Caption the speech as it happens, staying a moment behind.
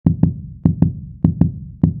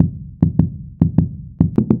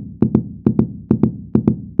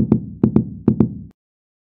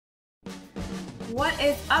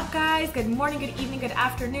up, guys? Good morning, good evening, good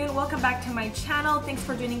afternoon. Welcome back to my channel. Thanks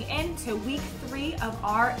for tuning in to week 3 of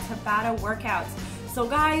our Tabata workouts. So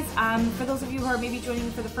guys, for those of you who are maybe joining me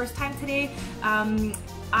for the first time today,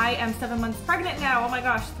 I am 7 months pregnant now. Oh my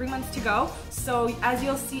gosh, 3 months to go. So as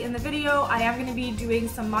you'll see in the video, I am going to be doing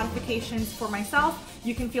some modifications for myself.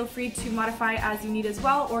 You can feel free to modify as you need as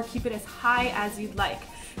well, or keep it as high as you'd like.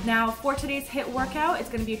 Now for today's HIIT workout, it's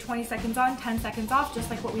going to be 20 seconds on, 10 seconds off, just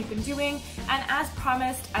like what we've been doing. And as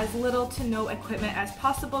promised, as little to no equipment as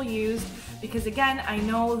possible used, because again, I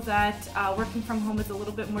know that working from home is a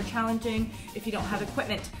little bit more challenging if you don't have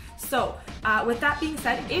equipment. So with that being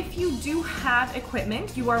said, if you do have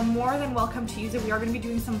equipment, you are more than welcome to use it. We are going to be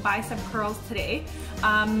doing some bicep curls today.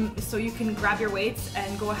 So you can grab your weights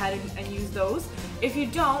and go ahead and use those. If you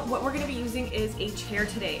don't, what we're going to be using is a chair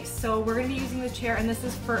today. So we're going to be using the chair, and this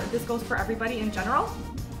goes for everybody in general.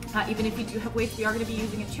 Even if you do have weights, we are going to be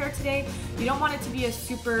using a chair today. You don't want it to be a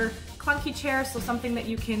super clunky chair, so something that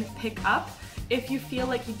you can pick up. If you feel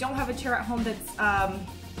like you don't have a chair at home that's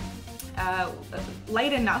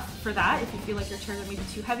light enough for that, if you feel like your chairs are maybe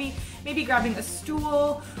too heavy, maybe grabbing a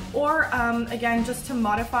stool, or again, just to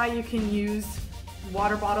modify, you can use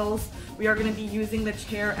water bottles. We are going to be using the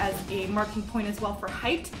chair as a marking point as well for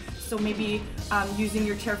height, so maybe using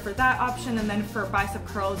your chair for that option, and then for bicep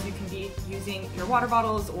curls you can be using your water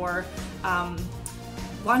bottles or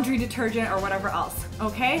laundry detergent or whatever else,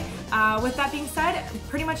 okay? With that being said,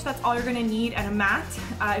 pretty much that's all you're gonna need, and a mat.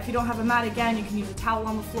 If you don't have a mat, again, you can use a towel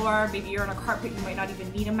on the floor. Maybe you're on a carpet, you might not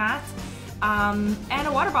even need a mat. And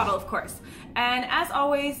a water bottle, of course. And as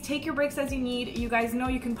always, take your breaks as you need. You guys know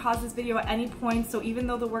you can pause this video at any point, so even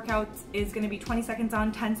though the workout is gonna be 20 seconds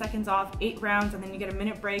on, 10 seconds off, 8 rounds, and then you get a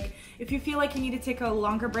minute break, if you feel like you need to take a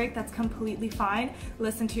longer break, that's completely fine.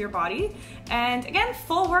 Listen to your body. And again,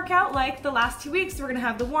 full workout like the last 2 weeks. We're gonna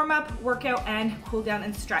have the warm-up, workout, and cool down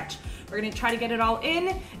and stretch. We're gonna try to get it all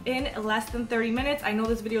in less than 30 minutes. I know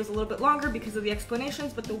this video is a little bit longer because of the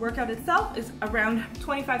explanations, but the workout itself is around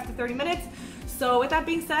 25 to 30 minutes. So with that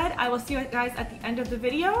being said, I will see you guys at the end of the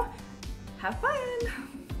video. Have fun!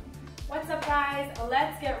 What's up, guys?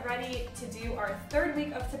 Let's get ready to do our 3rd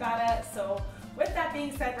week of Tabata. So with that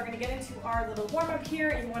being said, we're gonna get into our little warm-up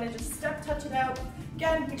here. You wanna just step, touch it out.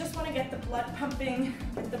 Again, we just wanna get the blood pumping,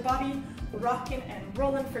 get the body rocking and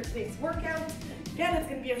rolling for today's workout. Again, it's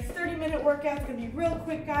gonna be a 30-minute workout. It's gonna be real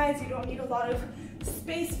quick, guys. You don't need a lot of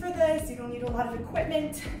space for this. You don't need a lot of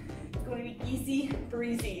equipment. It's going to be easy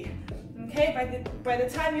breezy. Okay, by the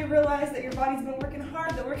time you realize that your body's been working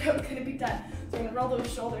hard, the workout is going to be done. So I'm going to roll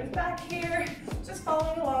those shoulders back here, just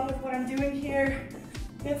following along with what I'm doing here.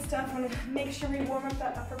 Good stuff. I'm going to make sure we warm up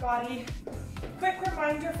that upper body. Quick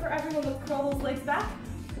reminder for everyone to curl those legs back.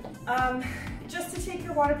 Just to take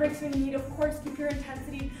your water breaks when you need. Of course, keep your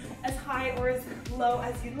intensity as high or as low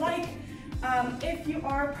as you'd like. If you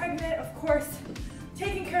are pregnant, of course,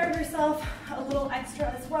 taking care of yourself a little extra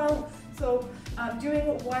as well. So doing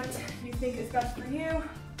what you think is best for you.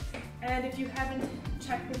 And if you haven't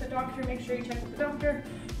checked with the doctor, make sure you check with the doctor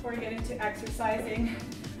before you get into exercising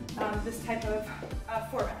this type of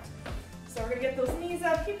format. So we're gonna get those knees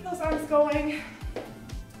up, keep those arms going.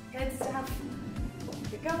 Good stuff.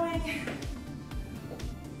 Keep it going.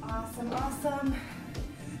 Awesome, awesome.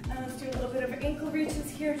 And let's do a little bit of ankle reaches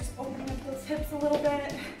here, just opening up those hips a little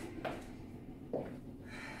bit.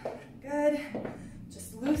 Good.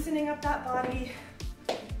 Just loosening up that body.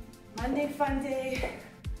 Monday fun day.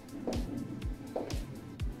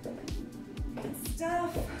 Good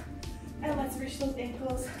stuff. And let's reach those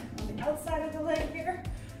ankles on the outside of the leg here.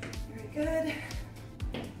 Very good.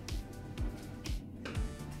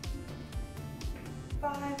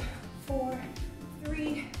 5, 4,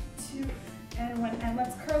 3, 2, and 1. And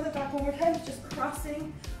let's curl it back one more time, just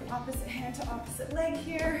crossing opposite hand to opposite leg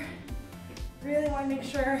here. Really want to make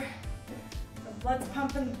sure the blood's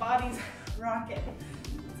pumping, the body's rocking.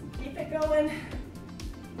 So keep it going.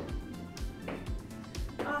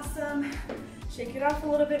 Awesome. Shake it off a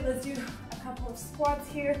little bit. Let's do a couple of squats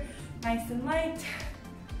here. Nice and light.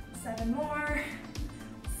 7 more.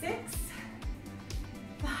 6,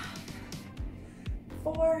 5,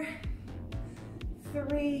 4,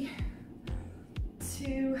 3,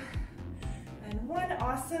 2, and 1.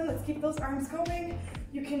 Awesome. Let's keep those arms going.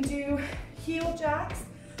 You can do heel jacks,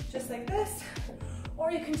 just like this,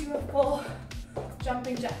 or you can do a full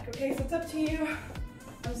jumping jack, okay? So it's up to you.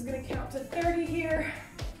 I'm just gonna count to 30 here.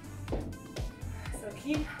 So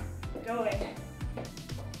keep going.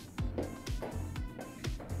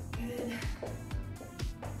 Good.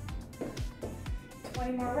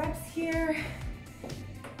 20 more reps here.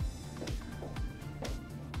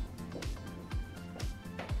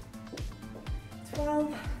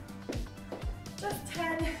 12,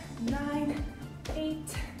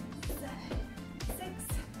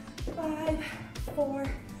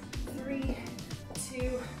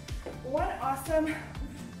 Awesome.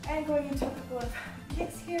 And going into a couple of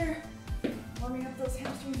kicks here. Warming up those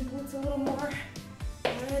hamstrings and glutes a little more.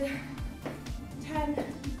 Good. 10.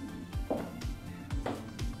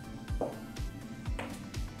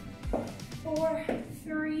 4,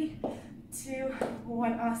 3, 2,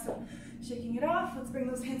 1. Awesome. Shaking it off. Let's bring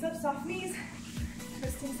those hands up, soft knees.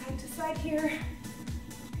 Twisting side to side here.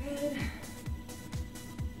 Good.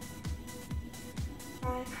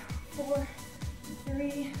 5, 4,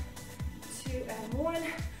 3, 2, and 1.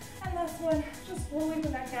 And last one, just rolling the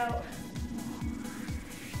neck out.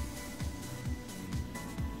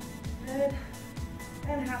 Good.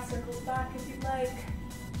 And half circles back if you'd like.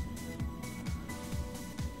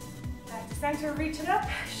 Back to center, reach it up,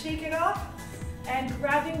 shake it off, and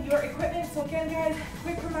grabbing your equipment. So again, guys,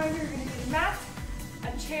 quick reminder, you're gonna need a mat,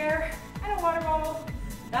 a chair, and a water bottle.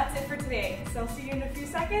 That's it for today. So see you in a few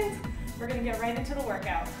seconds. We're gonna get right into the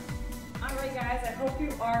workout. All right, guys, I hope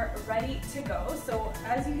you are ready to go. So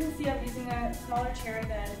as you can see, I'm using a smaller chair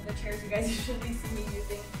than the chairs you guys usually see me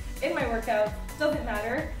using in my workout. Doesn't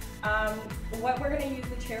matter. What we're gonna use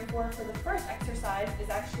the chair for the first exercise is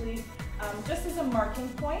actually just as a marking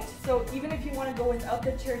point. So even if you wanna go without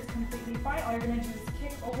the chair, it's completely fine. All you're gonna do is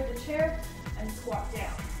kick over the chair and squat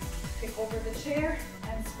down. Kick over the chair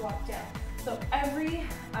and squat down. So every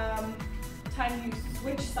time you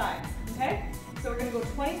switch sides, okay? So we're gonna go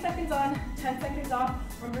 20 seconds on, 10 seconds off.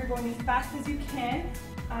 Remember, you're going as fast as you can.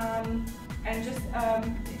 And just,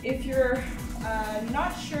 if you're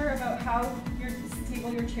not sure about how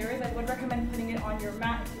stable your chair is, I would recommend putting it on your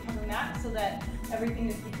mat if you have a mat so that everything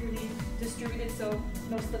is equally distributed, so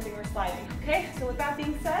no slipping or sliding, okay? So with that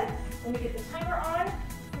being said, let me get the timer on.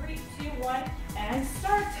 3, 2, 1, and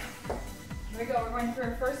start. Here we go, we're going for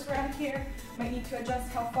our first round here. Might need to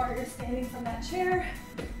adjust how far you're standing from that chair.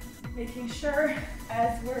 Making sure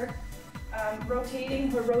as we're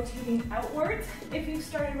rotating, we're rotating outwards. If you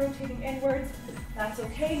started rotating inwards, that's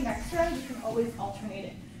okay. Next round, you can always alternate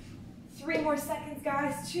it. 3 more seconds,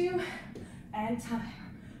 guys. 2, and time.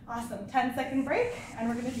 Awesome. 10-second break, and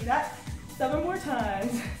we're gonna do that 7 more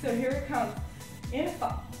times. So here it comes. In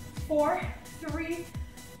 5, 4, 3,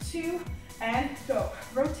 2, and go.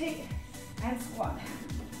 Rotate and squat.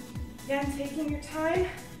 Again, taking your time,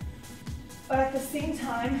 but at the same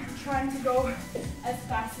time, trying to go as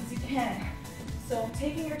fast as you can. So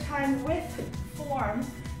taking your time with form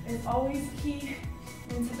is always key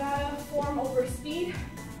in Tabata, form over speed.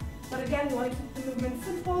 But again, we want to keep the movement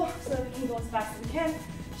simple so that we can go as fast as we can.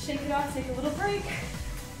 Shake it off, take a little break.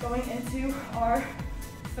 Going into our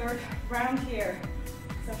third round here.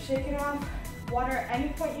 So shake it off, water at any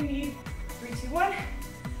point you need. 3, 2, 1,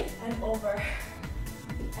 and over,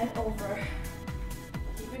 and over.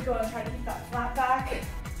 Keep it going, try to keep that flat back.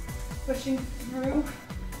 Pushing through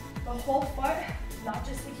the whole foot, not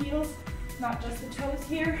just the heels, not just the toes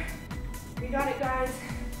here. We got it, guys.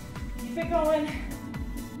 Keep it going.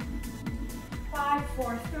 5,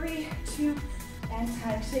 4, 3, 2, and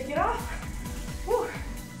time. Shake it off. Whew.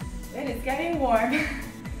 It is getting warm.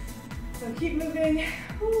 So keep moving.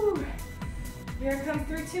 Whew. Here it comes.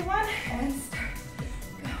 3, 2, 1, and start.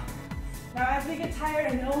 Go. Now as we get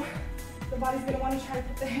tired, I know the body's gonna want to try to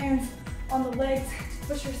put the hands on the legs to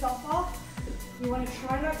push yourself off. You want to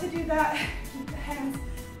try not to do that. Keep the hands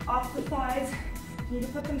off the thighs. You need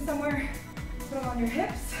to put them somewhere. Put them on your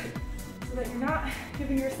hips so that you're not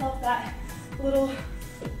giving yourself that little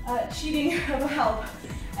cheating of a help.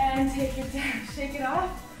 And take it down, shake it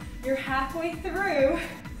off. You're halfway through.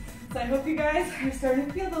 So I hope you guys are starting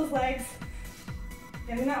to feel those legs.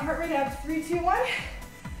 Getting that heart rate up. 3, 2, 1,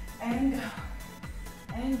 and go,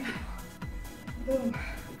 and go. Boom.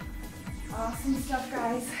 Awesome stuff,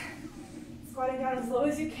 guys. Squatting down as low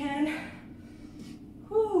as you can.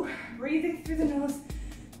 Whew. Breathing through the nose,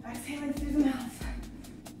 exhaling through the mouth.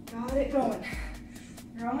 Got it going.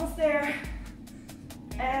 You're almost there.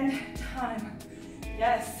 And time.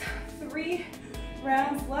 Yes, 3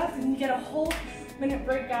 rounds left, and you get a whole minute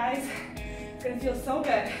break, guys. It's gonna feel so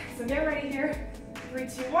good. So get ready here. 3,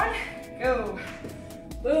 2, 1, go.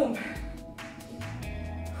 Boom.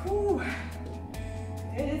 Whew.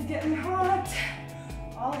 It is getting hot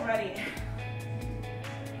already.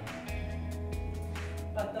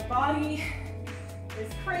 But the body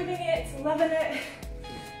is craving it, it's loving it,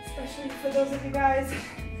 especially for those of you guys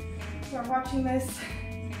who are watching this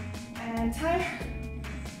and time,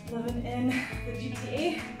 living in the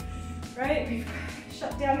GTA, right? We've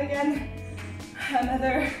shut down again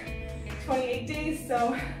another 28 days,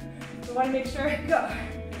 so we want to make sure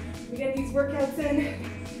we get these workouts in,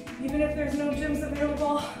 even if there's no gyms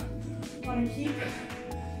available. We want to keep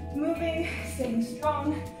moving, staying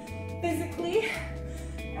strong physically,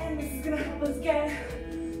 And this is gonna help us get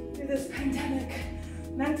through this pandemic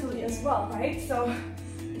mentally as well, right? So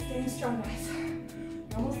staying strong, guys.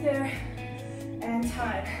 We're almost there. And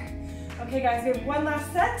time. Okay, guys, we have one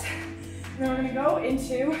last set. And then we're gonna go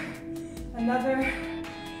into another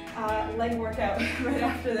leg workout right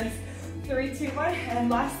after this. 3, 2, 1, and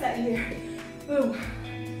last set here. Boom.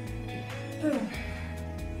 Boom.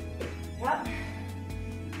 Yep.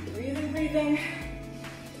 Breathing, breathing.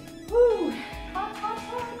 Woo. Hot, hot,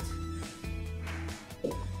 hot.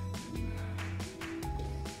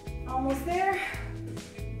 Almost there.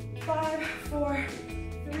 5, 4,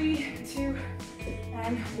 3, 2,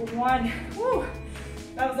 and 1. Woo.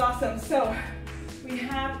 That was awesome. So we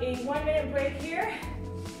have a 1-minute break here.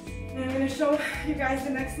 And I'm going to show you guys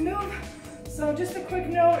the next move. So just a quick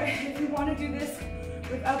note, if you want to do this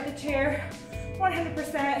without the chair,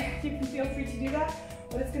 100%, you can feel free to do that.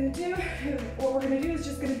 What it's going to do, what we're going to do is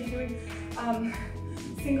just going to be doing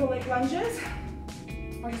single leg lunges.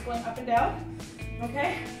 We're just going up and down,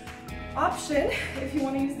 okay? Option, if you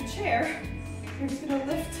want to use the chair, you're just going to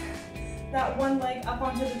lift that one leg up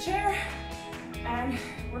onto the chair, and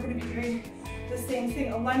we're going to be doing the same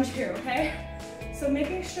thing, a lunge here, okay? So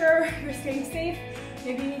making sure you're staying safe.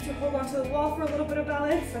 Maybe you need to hold onto the wall for a little bit of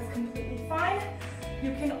balance. That's completely fine.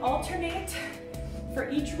 You can alternate for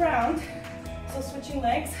each round, so switching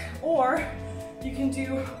legs, or you can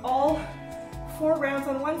do all 4 rounds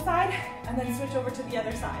on one side and then switch over to the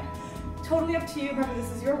other side. Totally up to you. Remember, this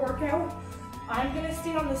is your workout. I'm gonna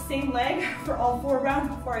stay on the same leg for all 4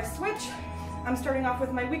 rounds before I switch. I'm starting off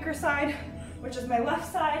with my weaker side, which is my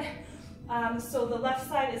left side. So the left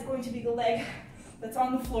side is going to be the leg that's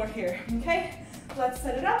on the floor here, okay? Let's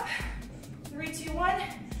set it up. 3, 2, 1,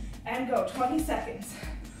 and go, 20 seconds.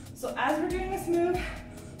 So as we're doing this move,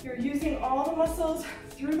 you're using all the muscles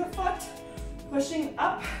through the foot, pushing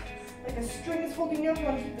up like a string is holding you up. You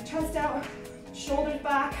want to keep the chest out, shoulders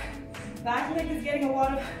back. Back leg is getting a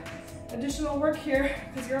lot of additional work here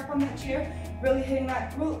because you're up on that chair, really hitting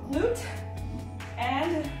that glute.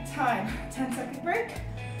 And time, 10-second break.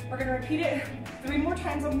 We're gonna repeat it 3 more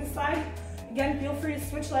times on this side. Again, feel free to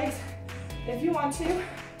switch legs if you want to.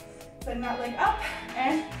 Send that leg up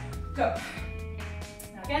and go.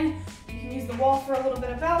 Now again, you can use the wall for a little bit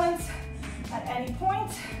of balance at any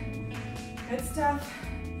point. Good stuff.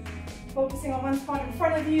 Focusing on one spot in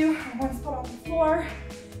front of you, and one spot on the floor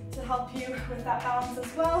to help you with that balance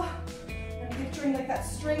as well. And picturing like that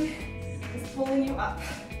string is pulling you up.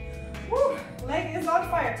 Woo, leg is on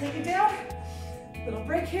fire. Take it down. Little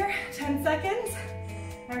break here, 10 seconds.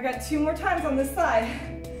 And we got 2 more times on this side.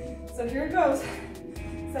 So here it goes.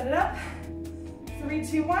 Set it up. 3,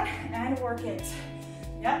 2, 1, and work it.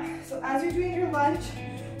 Yep, so as you're doing your lunge,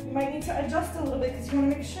 you might need to adjust a little bit because you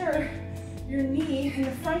want to make sure your knee in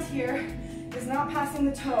the front here is not passing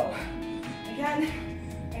the toe. Again,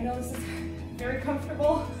 I know this is very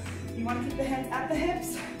comfortable. You want to keep the hands at the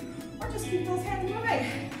hips, or just keep those hands moving.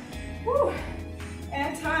 Woo,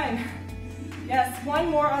 and time. Yes, 1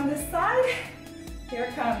 more on this side. Here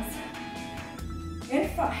it comes. In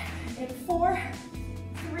 5, in 4,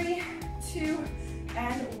 3, 2,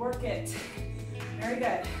 and work it. Very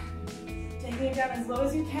good. Taking it down as low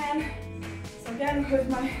as you can. So again, with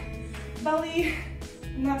my belly,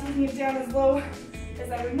 I'm not taking it down as low as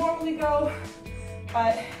I would normally go,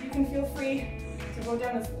 but you can feel free to go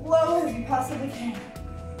down as low as you possibly can.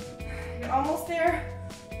 You're almost there.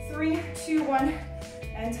 3, 2, 1,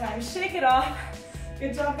 and time. Shake it off.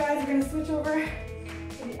 Good job, guys. We're gonna switch over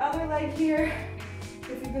to the other leg here. If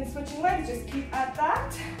you've been switching legs, just keep at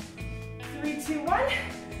that. 3, 2, 1,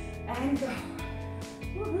 and go.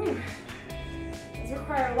 Woohoo. These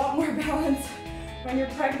require a lot more balance when you're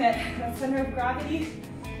pregnant. That center of gravity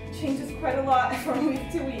changes quite a lot from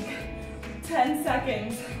week to week. 10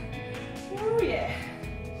 seconds. Ooh, yeah.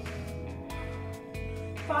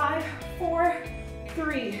 5, 4,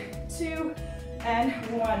 3, 2, and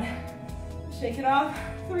 1. Shake it off.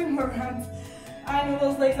 3 more rounds. I know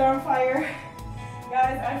those legs are on fire.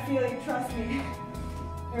 Guys, I feel you, trust me.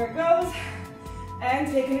 There it goes. And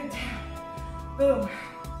taking it down. Boom.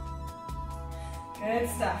 Good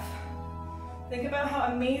stuff. Think about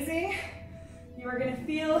how amazing you are gonna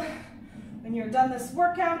feel when you're done this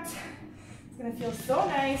workout. It's gonna feel so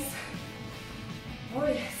nice. Oh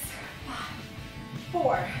yes. 5,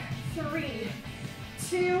 4, 3,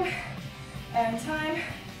 2, and time.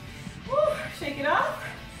 Woo, shake it off.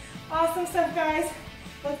 Awesome stuff, guys.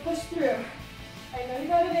 Let's push through. I know you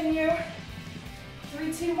got it in you.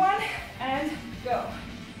 3, 2, 1, and go.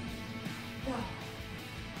 Go.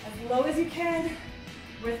 As low as you can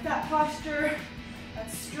with that posture,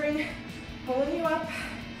 that string pulling you up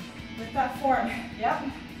with that form. Yep.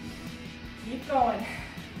 Keep going.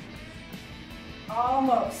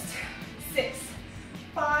 Almost. 6,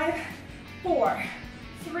 5, 4,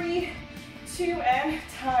 3, 2, and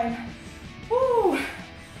time. Woo!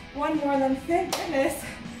 One more, then thank goodness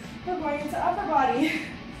we're going into upper body.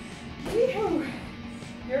 Woo!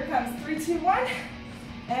 Here it comes. 3, 2, 1,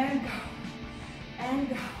 and go. And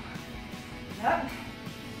go. Yep.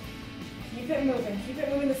 Keep it moving. Keep it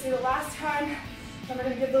moving. This is the last time. Then we're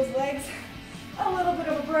going to give those legs a little bit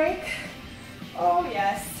of a break. Oh,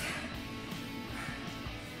 yes.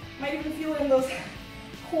 Might even feel it in those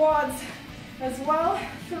quads as well.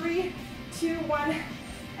 3, 2, 1,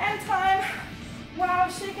 and time. Wow,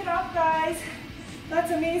 shake it off, guys.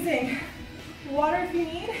 That's amazing. Water if you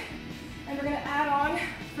need. And we're going to add on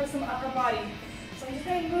for some upper body. So I'm just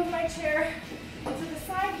going to move my chair to the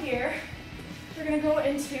side here. We're going to go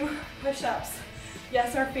into push-ups.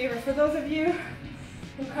 Yes, our favorite. For those of you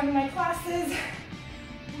who come to my classes,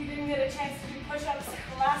 we didn't get a chance to do push-ups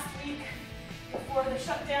last week before the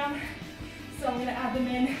shutdown, so I'm going to add them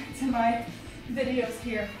in to my videos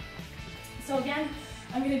here. So again,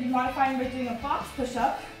 I'm going to be modifying by doing a box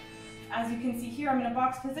push-up. As you can see here, I'm in a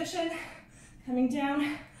box position, coming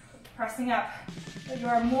down, pressing up. But you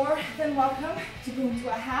are more than welcome to go into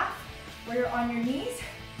a half where you're on your knees,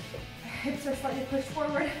 hips are slightly pushed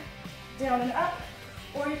forward, down and up,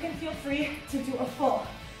 or you can feel free to do a full,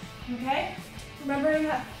 okay? Remembering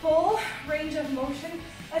that full range of motion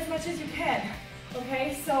as much as you can,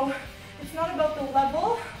 okay? So it's not about the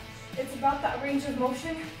level, it's about that range of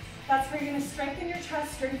motion. That's where you're gonna strengthen your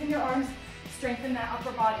chest, strengthen your arms, strengthen that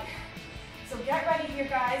upper body. So get ready here,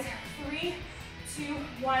 guys. 3, 2,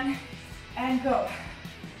 1, and go.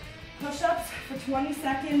 Push-ups for 20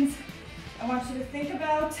 seconds. I want you to think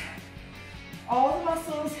about all the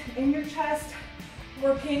muscles in your chest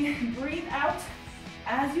working. Breathe out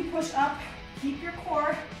as you push up. Keep your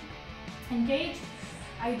core engaged.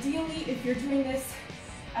 Ideally, if you're doing this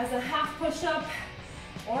as a half push-up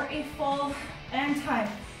or a full, and time,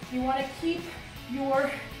 you want to keep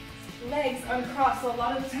your legs uncrossed. So a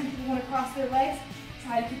lot of the time people want to cross their legs.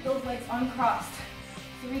 Try to keep those legs uncrossed.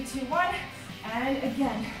 3, 2, 1, and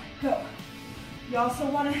again, go. You also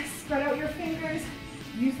want to spread out your fingers.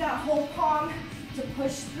 Use that whole palm to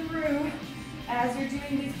push through as you're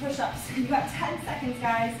doing these push-ups. You got 10 seconds,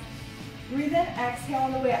 guys. Breathe in, exhale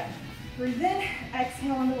on the way up. Breathe in,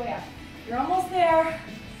 exhale on the way up. You're almost there.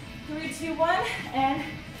 3, 2, 1, and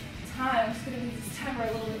time. I'm just going to move this timer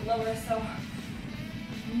a little bit lower so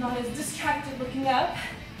I'm not as distracted looking up.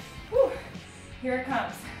 Whew. Here it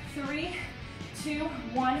comes. 3, 2,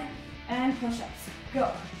 1, and push-ups.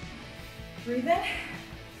 Go. Breathe in,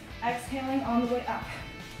 exhaling on the way up.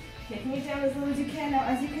 Taking it down as low as you can. Now,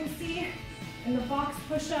 as you can see in the box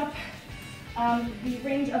push-up, the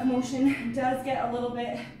range of motion does get a little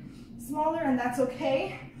bit smaller, and that's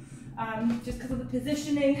okay. Just because of the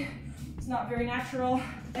positioning, it's not very natural.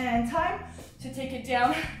 And time to take it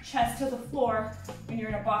down, chest to the floor when you're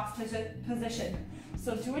in a box position.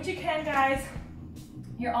 So do what you can, guys.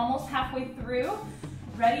 You're almost halfway through.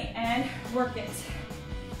 Ready, and work it.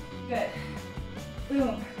 Good.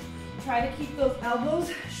 Boom. Try to keep those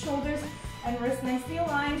elbows, shoulders, and wrists nicely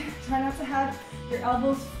aligned. Try not to have your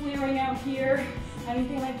elbows flaring out here,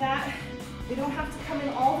 anything like that. They don't have to come in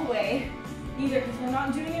all the way either, because we're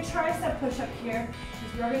not doing a tricep push-up here,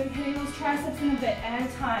 because we are going to be hitting those triceps in a bit.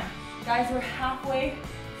 And time. Guys, we're halfway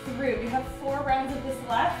through. We have 4 rounds of this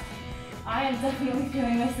left. I am definitely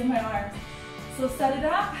feeling this in my arms. So set it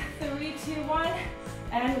up. 3, 2, 1,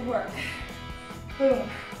 and work. Boom.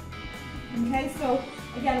 Okay, so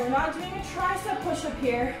again, we're not doing a tricep push-up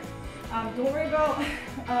here. Don't worry about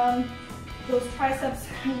those triceps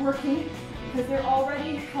working, because they're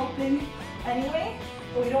already helping anyway,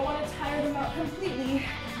 but we don't want to tire them out completely.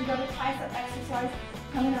 We've got a tricep exercise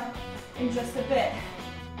coming up in just a bit.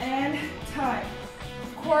 And time.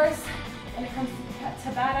 Of course, when it comes to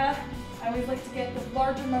Tabata, I always like to get the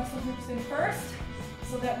larger muscle groups in first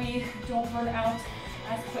so that we don't burn out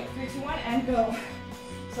as quick. 3, 2, 1, and go.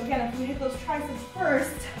 So again, if we hit those triceps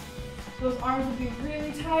first, those arms would be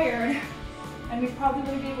really tired, and we probably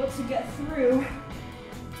wouldn't be able to get through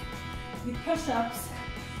the push-ups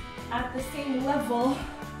at the same level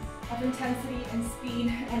of intensity and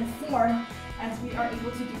speed and form as we are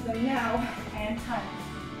able to do them now. And time.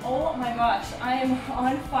 Oh my gosh, I am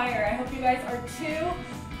on fire. I hope you guys are too.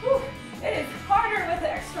 Whew. It is harder with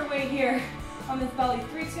the extra weight here on this belly.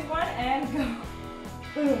 3, 2, 1, and go.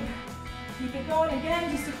 Boom. Keep it going.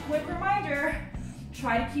 Again, just a quick reminder,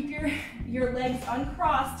 try to keep your legs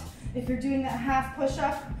uncrossed if you're doing that half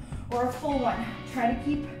push-up or a full one. Try to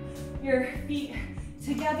keep your feet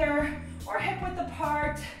together or hip width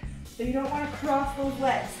apart. So you don't want to cross those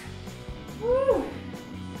legs. Woo!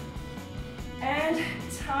 And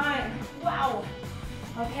time. Wow.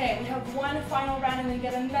 Okay, we have one final round and then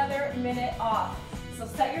get another minute off. So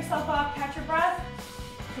set yourself up, catch your breath.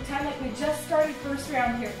 Pretend like we just started first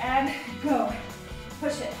round here. And go.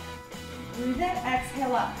 Push it. Breathe in,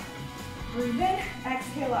 exhale up. Breathe in,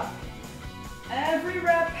 exhale up. Every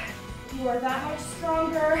rep, you are that much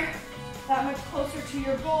stronger, that much closer to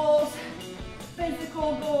your goals,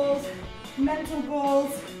 physical goals, mental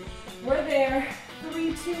goals. We're there.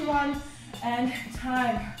 3, 2, 1, and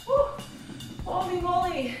time. Woo. Holy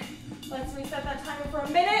moly. Let's reset that timer for a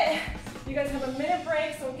minute. You guys have a minute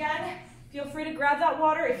break, so again, feel free to grab that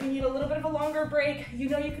water. If you need a little bit of a longer break, you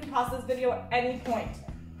know you can pause this video at any point.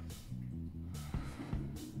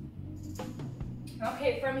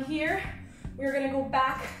 Okay, from here, we're gonna go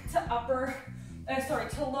back to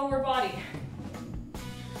lower body.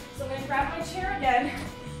 So I'm gonna grab my chair again,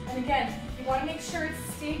 and again, you wanna make sure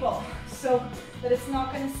it's stable so that it's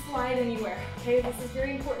not gonna slide anywhere, okay? This is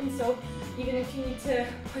very important, so even if you need to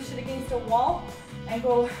push it against a wall and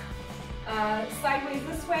go sideways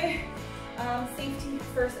this way, safety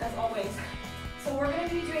first as always. So we're gonna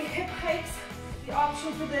be doing hip hikes. The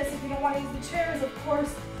option for this, if you don't wanna use the chair, is of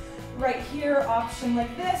course right here, option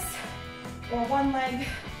like this, or one leg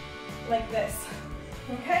like this,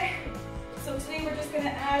 okay? So today we're just gonna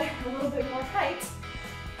add a little bit more height.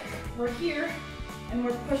 We're here, and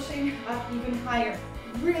we're pushing up even higher,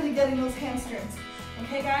 really getting those hamstrings.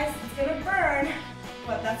 Okay guys, it's gonna burn,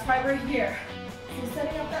 but that's why we're here. So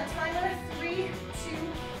setting up that timer, 3,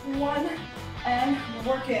 2, 1, and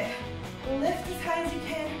work it. Lift as high as you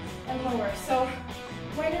can and lower. So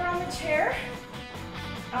when you're on the chair,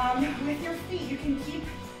 with your feet, you can keep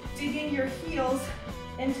digging your heels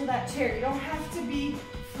into that chair. You don't have to be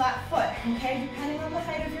flat foot, okay? Depending on the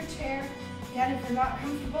height of your chair. Again, if you're not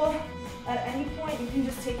comfortable at any point, you can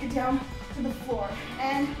just take it down to the floor.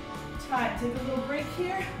 And time. Take a little break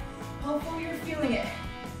here. Hopefully you're feeling it.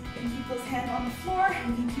 You can keep those hands on the floor.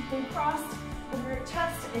 You can keep them crossed over your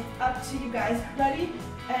chest. It's up to you guys. Ready?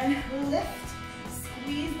 And lift.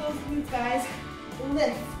 Squeeze those glutes, guys.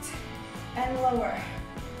 Lift and lower.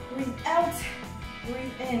 Breathe out.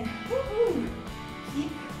 Breathe in. Woohoo!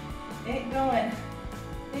 Keep it going.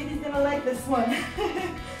 Baby's gonna like this one.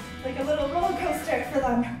 Like a little roller coaster for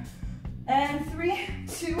them. And 3,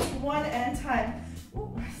 2, 1, and time.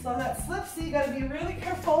 Ooh, saw that slip, so you gotta be really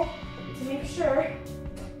careful to make sure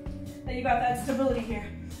that you got that stability here.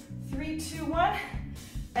 3, 2, 1,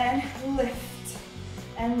 and lift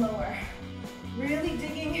and lower. Really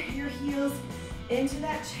digging your heels into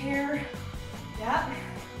that chair. Yep.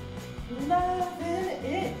 Loving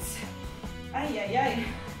it. Ay, ay, ay.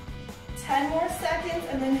 10 more seconds,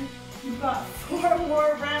 and then you've got 4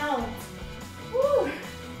 more rounds. Woo!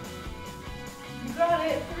 You got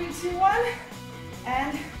it. 3, 2, 1,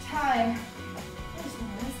 and time. I just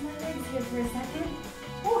want to rest my legs here for a second.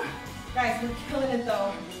 Woo! Guys, we're killing it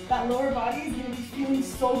though. That lower body is going to be feeling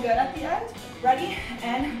so good at the end. Ready?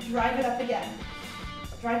 And drive it up again.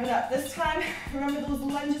 Drive it up. This time, remember those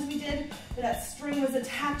lunges we did where that string was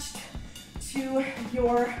attached to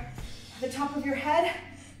the top of your head?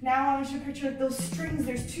 Now I want you to picture those strings.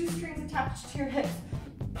 There's 2 strings attached to your hips,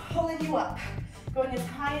 pulling you up, going as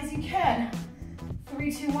high as you can.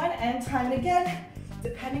 3, 2, 1, and time. And again,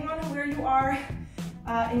 depending on where you are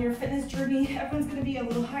in your fitness journey, everyone's gonna be a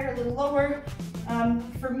little higher, a little lower.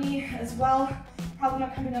 For me as well, probably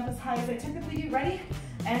not coming up as high as I typically do. Ready?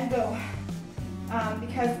 And go.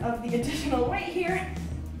 Because of the additional weight here,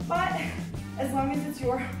 but as long as it's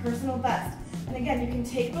your personal best. And again, you can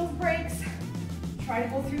take those breaks, try to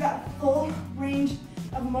go through that full range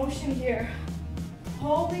of motion here.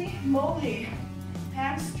 Holy moly,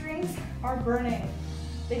 hamstrings are burning,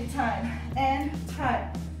 big time, and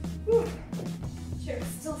time. Whew. Chair's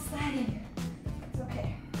still sliding, it's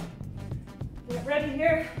okay. Get ready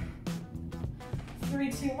here,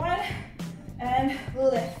 3, 2, 1, and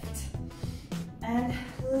lift, and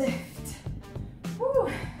lift. Woo.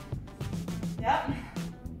 Yep.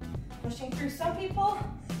 Pushing through. Some people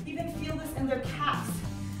even feel this in their calves,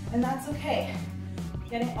 and that's okay.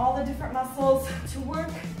 Getting all the different muscles to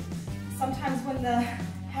work. Sometimes when the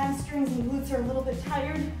hamstrings and glutes are a little bit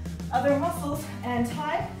tired, other muscles and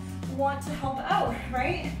time want to help out,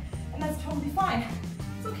 right? And that's totally fine.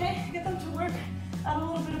 It's okay, get them to work, add a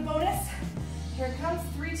little bit of bonus. Here it comes,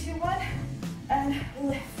 3, 2, 1, and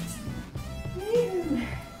lift. Woo.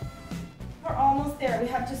 We're almost there. We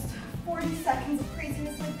have just 40 seconds of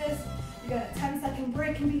craziness like this. You got a 10-second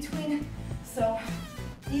break in between. So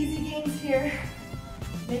easy gains here.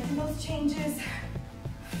 Making those changes.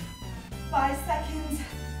 5 seconds,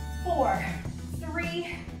 4,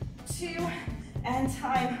 3, 2, and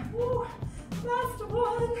time. Woo, last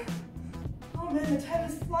one. Oh man, the time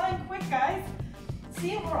is flying quick, guys.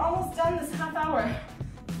 See, we're almost done this half hour.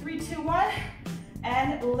 3, 2, 1,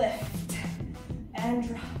 and lift, and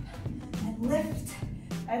drop, and lift,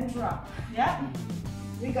 and drop. Yep,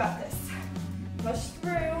 we got this. Push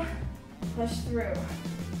through, push through.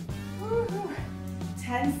 Woo-hoo.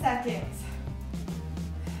 10 seconds.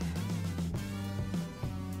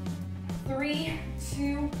 3,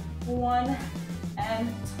 2, 1, and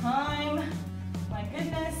time. My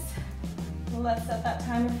goodness. Let's set that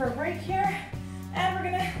timer for a break here. And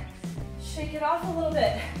we're gonna shake it off a little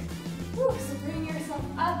bit. Woo, so bring yourself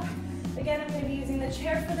up. Again, I'm gonna be using the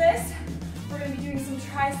chair for this. We're gonna be doing some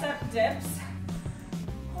tricep dips,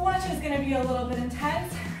 which is gonna be a little bit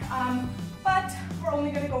intense, but we're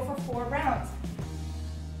only gonna go for 4 rounds.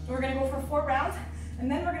 We're gonna go for 4 rounds,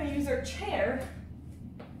 and then we're gonna use our chair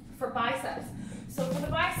for biceps. So for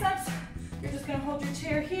the biceps, you're just gonna hold your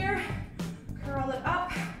chair here, curl it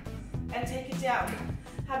up, and take it down.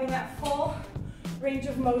 Having that full range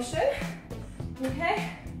of motion, okay?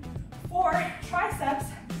 For triceps,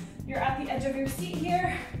 you're at the edge of your seat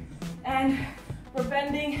here, and we're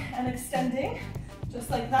bending and extending, just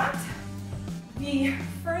like that. The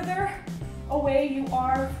further away you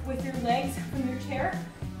are with your legs from your chair,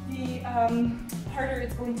 the harder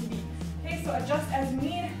it's going to be. Okay, so adjust as you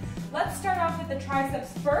need. Let's start off with the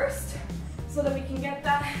triceps first, so that we can get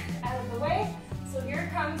that out of the way. So here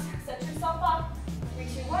it comes, set yourself up, 3,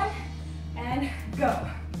 2, 1, and go.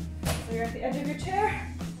 So you're at the edge of your chair,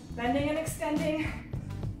 bending and extending,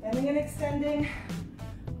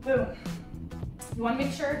 boom. You wanna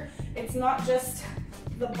make sure it's not just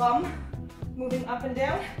the bum moving up and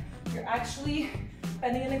down, you're actually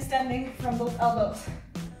bending and extending from both elbows.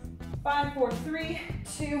 5, 4, 3,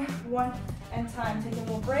 2, 1, and time. Take a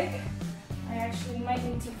little break. I actually might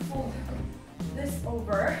need to fold this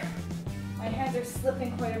over. My hands are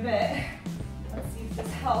slipping quite a bit. Let's see if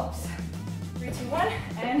this helps. 3, 2, 1,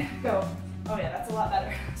 and go. Oh yeah, that's a lot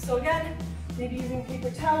better. So again, maybe using a paper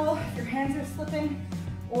towel if your hands are slipping,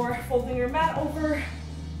 or folding your mat over,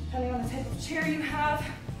 depending on the type of chair you have.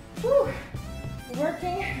 Whew.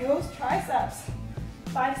 Working those triceps.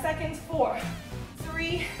 5 seconds, 4,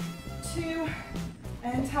 3, 2,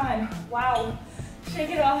 and time. Wow, shake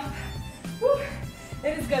it off. Whew.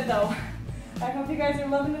 It is good though. I hope you guys are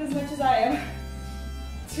loving it as much as I am.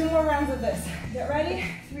 2 more rounds of this. Get ready,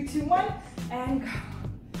 3, 2, 1, and go,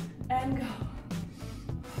 and go.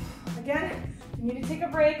 Again, you need to take a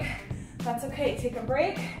break. That's okay, take a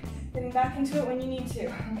break, getting back into it when you need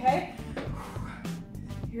to, okay?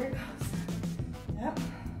 Here it goes. Yep.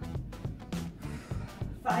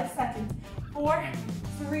 5 seconds. 4,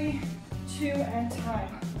 3, 2, and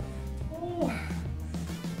time. Ooh.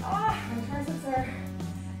 Ah, my triceps are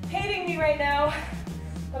hating me right now,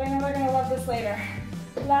 but I know they're gonna love this later.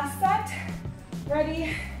 Last set.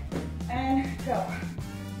 Ready, and go.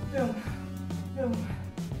 Boom, boom,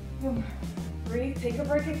 boom. Breathe, take a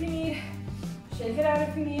break if you need. Shake it out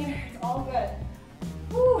if you need. It's all good.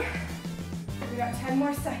 Whew. We got 10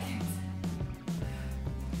 more seconds.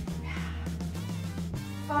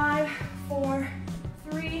 5, 4,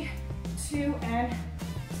 3, 2, and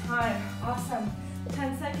time. Awesome.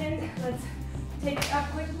 10 seconds. Let's take it up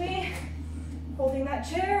quickly. Holding that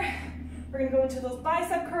chair. We're gonna go into those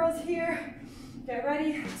bicep curls here. Get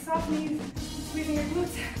ready. Soft knees. Squeezing your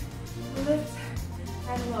glutes. Lift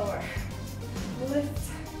and lower. Lift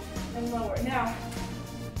and lower. Now,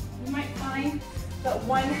 you might find that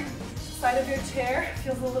one side of your chair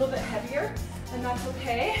feels a little bit heavier, and that's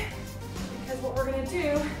okay, because what we're gonna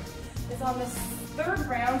do is on this 3rd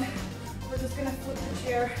round, we're just gonna flip the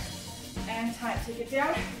chair and time. Take it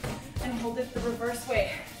down and hold it the reverse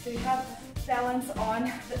way. So you have balance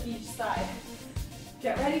on each side.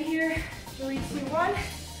 Get ready here, 3, 2, 1,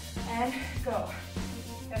 and go.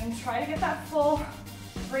 And try to get that full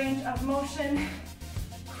range of motion.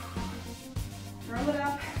 Curl it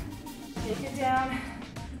up, take it down,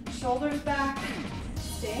 shoulders back,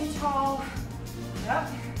 staying tall. Yep.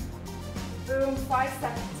 Boom, 5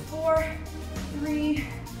 seconds. 4, 3,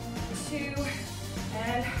 2,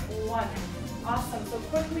 and 1. Awesome, so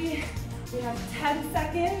quickly, we have 10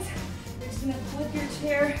 seconds. You're just gonna flip your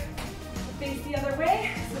chair to face the other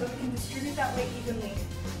way so that we can distribute that weight evenly.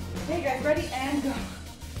 Okay, guys, ready? And go.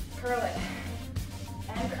 Curl it.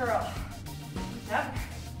 And curl. Yep.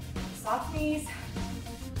 Soft knees.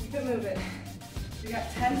 Keep it moving. We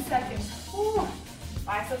got 10 seconds. Whew.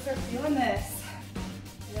 Biceps are feeling this.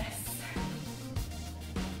 Yes.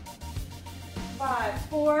 5,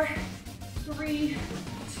 4, 3,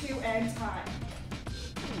 2, and time.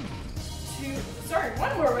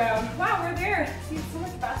 one more round. Wow, we're there. See, it's so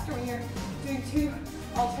much faster when you're doing 2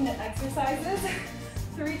 alternate exercises.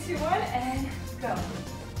 3, 2, 1, and go.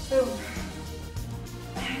 Boom.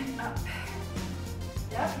 And up.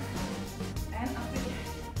 Yep. And up again.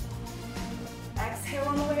 Exhale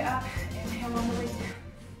on the way up, inhale on the way down.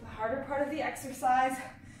 The harder part of the exercise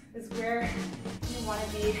is where you want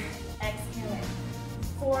to be exhaling.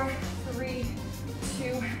 4, 3,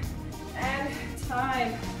 2, and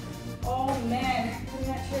time. Oh man, putting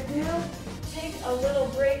that chair down. Take a little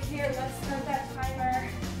break here. Let's start that timer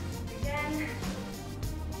again. Here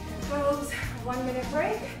it goes. 1 minute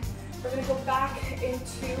break. We're gonna go back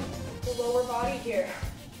into the lower body here.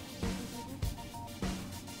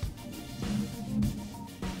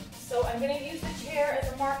 So I'm gonna use the chair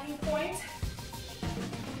as a marking point.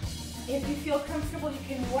 If you feel comfortable, you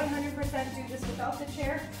can 100% do this without the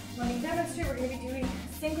chair. Let me demonstrate. We're gonna be doing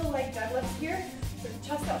single leg deadlifts here. So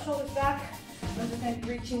chest out, shoulders back. I'm just gonna be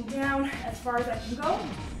reaching down as far as I can go,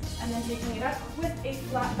 and then taking it up with a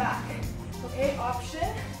flat back. Okay, option.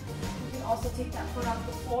 You can also take that foot off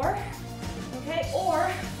the floor. Okay, or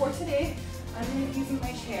for today, I'm gonna be using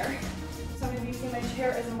my chair. So I'm gonna be using my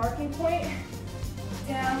chair as a marking point,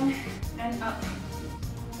 down and up.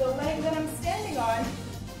 The leg that I'm standing on,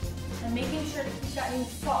 I'm making sure to keep that knee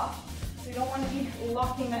soft. So you don't want to be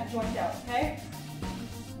locking that joint out, okay?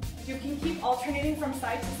 You can keep alternating from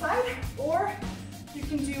side to side, or you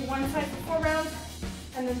can do one side for 4 rounds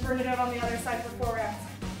and then burn it out on the other side for 4 rounds.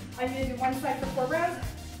 I'm gonna do one side for 4 rounds.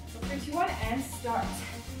 So 3, 2, 1, and start.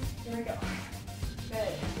 Here we go.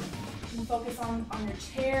 Good. You can focus on your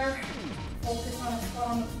chair, focus on a spot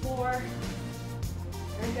on the floor.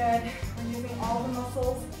 Very good. We're using all the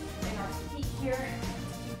muscles in our feet here.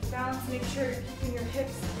 Keep the balance, make sure you're keeping your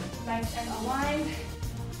hips nice and aligned.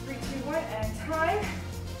 3, 2, 1, and time.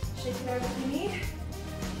 Shake it out if you need.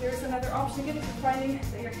 Here's another option again. If you're finding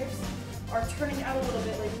that your hips are turning out a little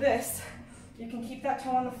bit like this, you can keep that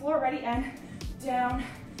toe on the floor. Ready? And down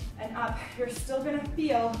and up. You're still gonna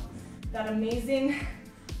feel that amazing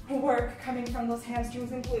work coming from those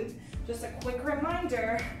hamstrings and glutes. Just a quick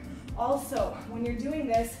reminder, also, when you're doing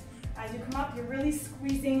this, as you come up, you're really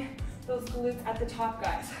squeezing those glutes at the top,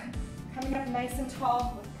 guys. Coming up nice and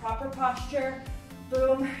tall with proper posture.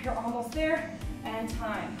 Boom, you're almost there, and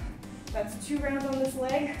time. That's 2 rounds on this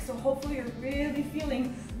leg, so hopefully you're really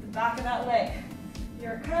feeling the back of that leg.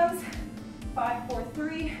 Here it comes. 5, 4,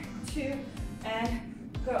 3, 2, and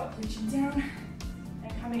go. Reaching down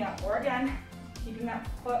and coming up. Or again, keeping that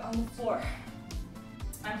foot on the floor.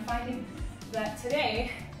 I'm finding that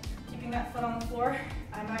today, keeping that foot on the floor,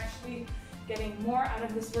 I'm actually getting more out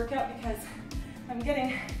of this workout because I'm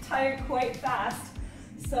getting tired quite fast.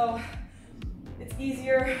 So it's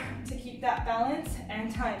easier to keep that balance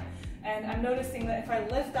and time. And I'm noticing that if I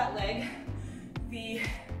lift that leg, the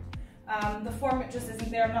form just isn't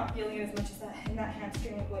there. I'm not feeling it as much as that in that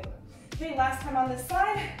hamstring and glute. Okay, last time on this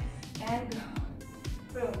side, and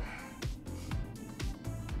go.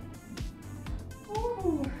 Boom.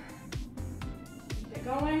 Ooh. Keep it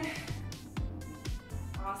going.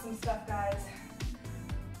 Awesome stuff, guys.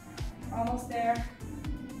 Almost there.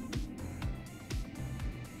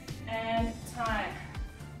 And time.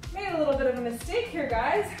 Made a little bit of a mistake here,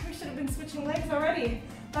 guys. We should have been switching legs already.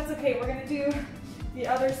 That's okay. We're gonna do the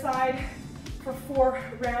other side for 4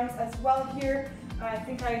 rounds as well here. I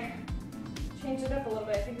think I changed it up a little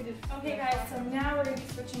bit. I think we did. Okay, guys, so now we're gonna be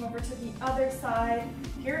switching over to the other side.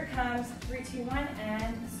 Here it comes. 3, 2, 1,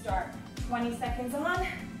 and start. 20 seconds on,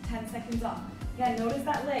 10 seconds off. Again, notice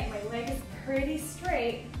that leg. My leg is pretty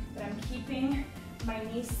straight, but I'm keeping my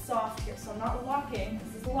knee soft here. So I'm not locking.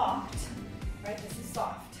 This is locked, right? This is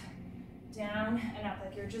soft. Down and up,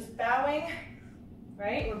 like you're just bowing,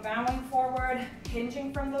 right? We're bowing forward,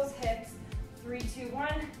 hinging from those hips. 3, 2, 1,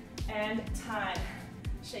 and time.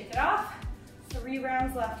 Shake it off. 3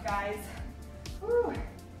 rounds left, guys. Woo.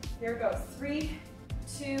 Here it goes. 3,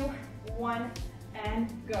 2, 1,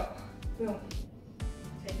 and go. Boom.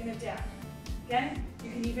 Taking it down. Again,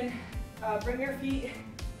 you can even bring your feet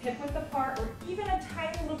hip width apart, or even a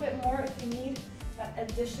tiny little bit more if you need that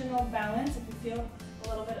additional balance. If you feel a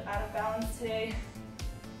little bit out of balance today,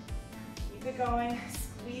 keep it going.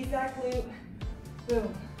 Squeeze that glute.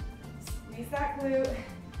 Boom. Squeeze that glute.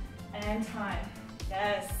 And time.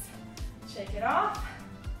 Yes. Shake it off.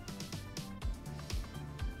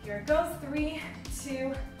 Here it goes. 3,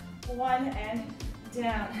 2, 1, and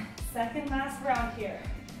down. Second last round here.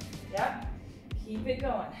 Yep. Keep it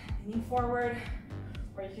going. Lean forward,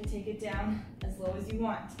 or you can take it down as low as you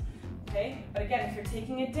want. Okay? But again, if you're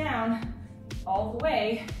taking it down all the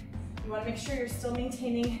way, you want to make sure you're still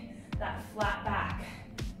maintaining that flat back.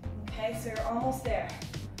 Okay? Okay, so you're almost there.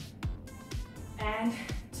 And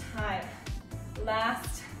time.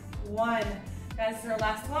 Last one. Guys, this is our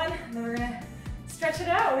last one, and then we're gonna stretch it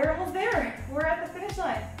out. We're almost there. We're at the finish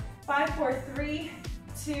line. 5, 4, 3,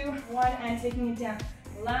 2, 1, and taking it down.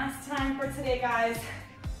 Last time for today, guys.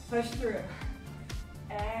 Push through.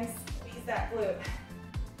 And squeeze that glute.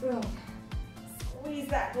 Boom. Squeeze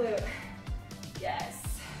that glute. Yes.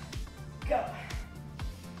 Go.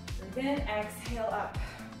 Breathe in, exhale up.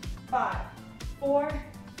 5, 4,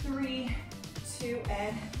 3, 2,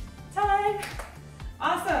 and time.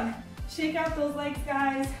 Awesome. Shake out those legs,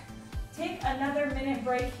 guys. Take another minute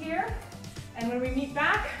break here. And when we meet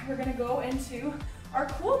back, we're gonna go into our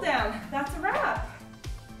cool down. That's a wrap.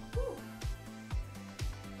 Whew.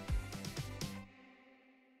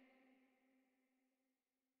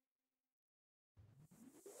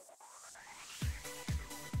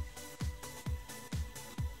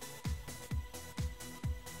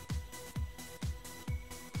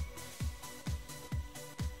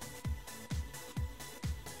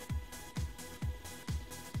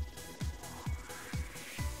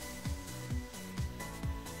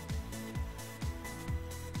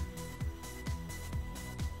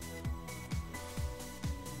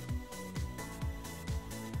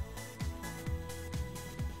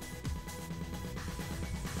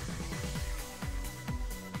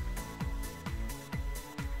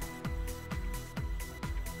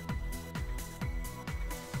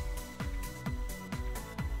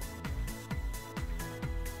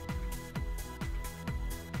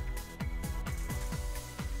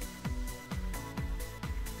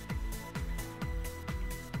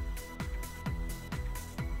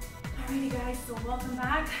 Alrighty guys, so welcome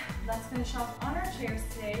back. Let's finish off on our chairs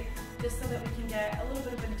today, just so that we can get a little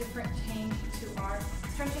bit of a different change to our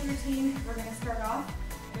stretching routine. We're gonna start off,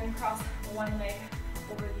 we're gonna cross one leg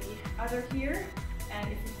over the other here,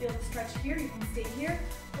 and if you feel the stretch here, you can stay here,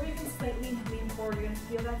 or you can slightly lean forward. You're gonna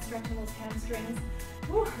feel that stretch in those hamstrings.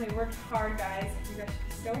 Whew, they worked hard, guys. You guys should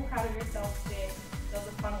be so proud of yourselves today. That was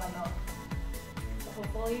a fun one though. So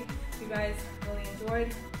hopefully you guys really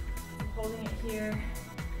enjoyed. I'm holding it here.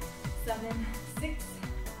 7, 6,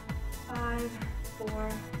 5, 4,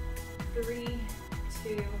 3, 2,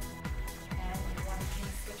 and 1. You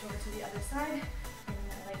can switch over to the other side. Bring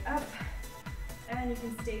that leg up. And you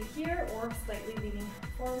can stay here or slightly leaning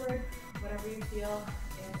forward, whatever you feel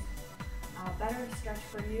is a better stretch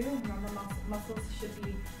for you. Remember, muscles should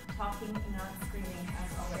be talking, not screaming,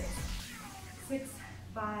 as always. 6,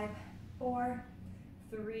 5, 4,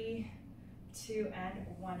 3, 2, and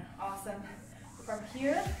 1. Awesome. From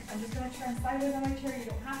here, I'm just going to turn sideways on my chair. You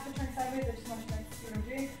don't have to turn sideways. I just want you to see what I'm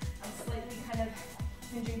doing. I'm slightly kind of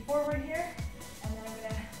hinging forward here, and then I'm going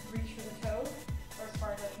to reach for the toes, or as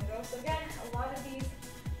far as I can go. So again, a lot of these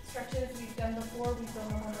stretches we've done before. We've done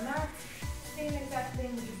them on the mat. Same exact thing.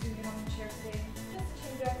 We're just doing it on the chair today, just to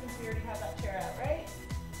change up since we already have that chair out, right?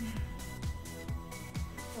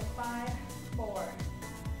 So 5, 4,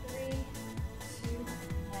 3, 2,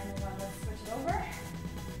 and 1. Let's switch it over.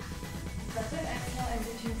 That's it. Exhale and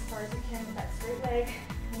reaching as far as you can with that straight leg.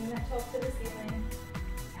 Bring that toe up to the ceiling.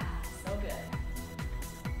 Ah, so good.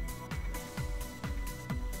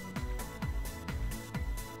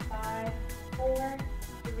 5, 4,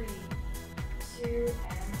 3, 2,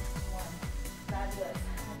 and 1. Fabulous.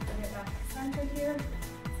 Let's bring it back to the center here.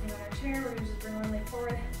 Stay on our chair. We're going to just bring one leg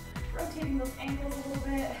forward, rotating those ankles a little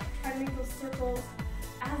bit. Try to make those circles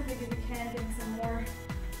as big as you can, getting some more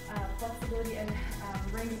flexibility and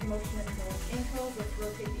range of motion in those ankles. Let's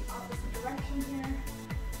rotate the opposite direction here.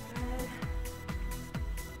 Good.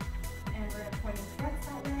 And we're going to point and flex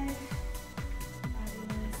that leg.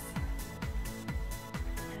 Fabulous.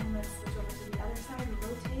 And let's switch over to the other side.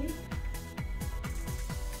 Rotate.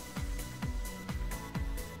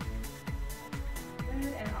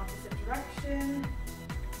 Good. And opposite direction.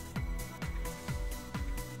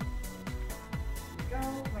 Go.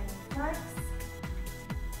 Point and flex.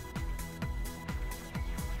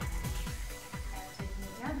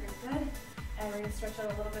 And we're going to stretch out a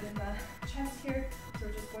little bit in the chest here. So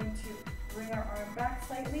we're just going to bring our arm back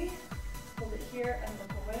slightly, hold it here and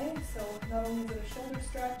look away. So not only is it a shoulder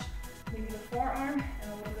stretch, maybe the forearm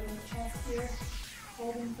and a little bit in the chest here.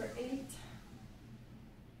 Holding for 8.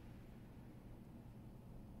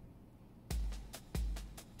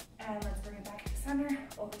 And let's bring it back to the center,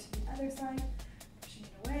 over to the other side, pushing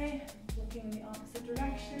it away, looking in the opposite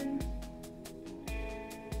direction.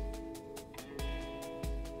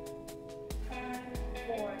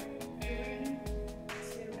 4, 3, 2, and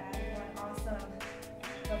 1. Awesome.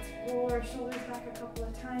 Let's roll our shoulders back a couple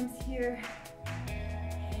of times here.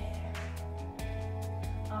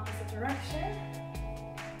 Opposite direction.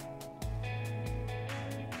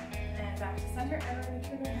 back to center, and we're going to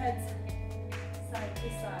turn our heads side to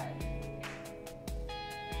side.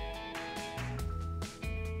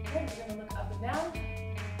 Good, we're going to look up and down.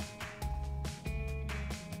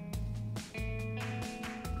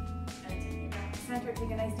 And take it back to center.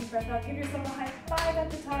 Take a nice deep breath out. Give yourself a high five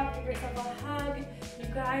at the top. Give yourself a hug. You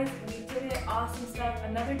guys, we did it. Awesome stuff.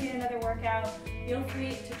 Another day, another workout. Feel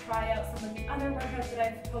free to try out some of the other workouts that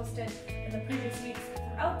I've posted in the previous weeks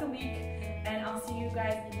throughout the week. And I'll see you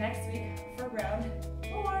guys next week for round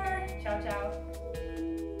 4. Ciao, ciao.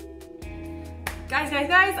 Guys,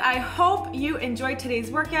 I hope you enjoyed today's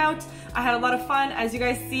workout. I had a lot of fun. As you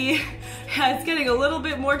guys see, it's getting a little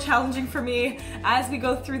bit more challenging for me as we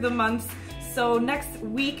go through the months. So next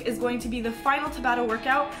week is going to be the final Tabata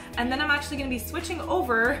workout, and then I'm actually going to be switching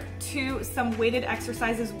over to some weighted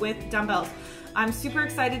exercises with dumbbells. I'm super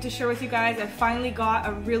excited to share with you guys. I finally got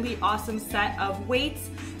a really awesome set of weights.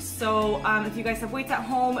 So if you guys have weights at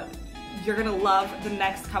home, you're gonna love the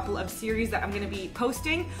next couple of series that I'm gonna be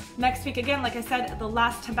posting. Next week, again, like I said, the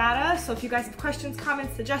last Tabata. So if you guys have questions,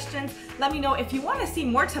 comments, suggestions, let me know. If you wanna see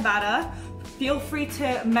more Tabata, feel free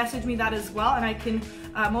to message me that as well, and I can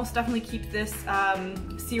most definitely keep this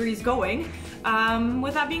series going.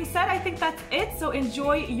 With that being said, I think that's it. So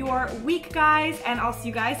enjoy your week, guys, and I'll see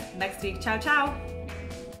you guys next week. Ciao, ciao.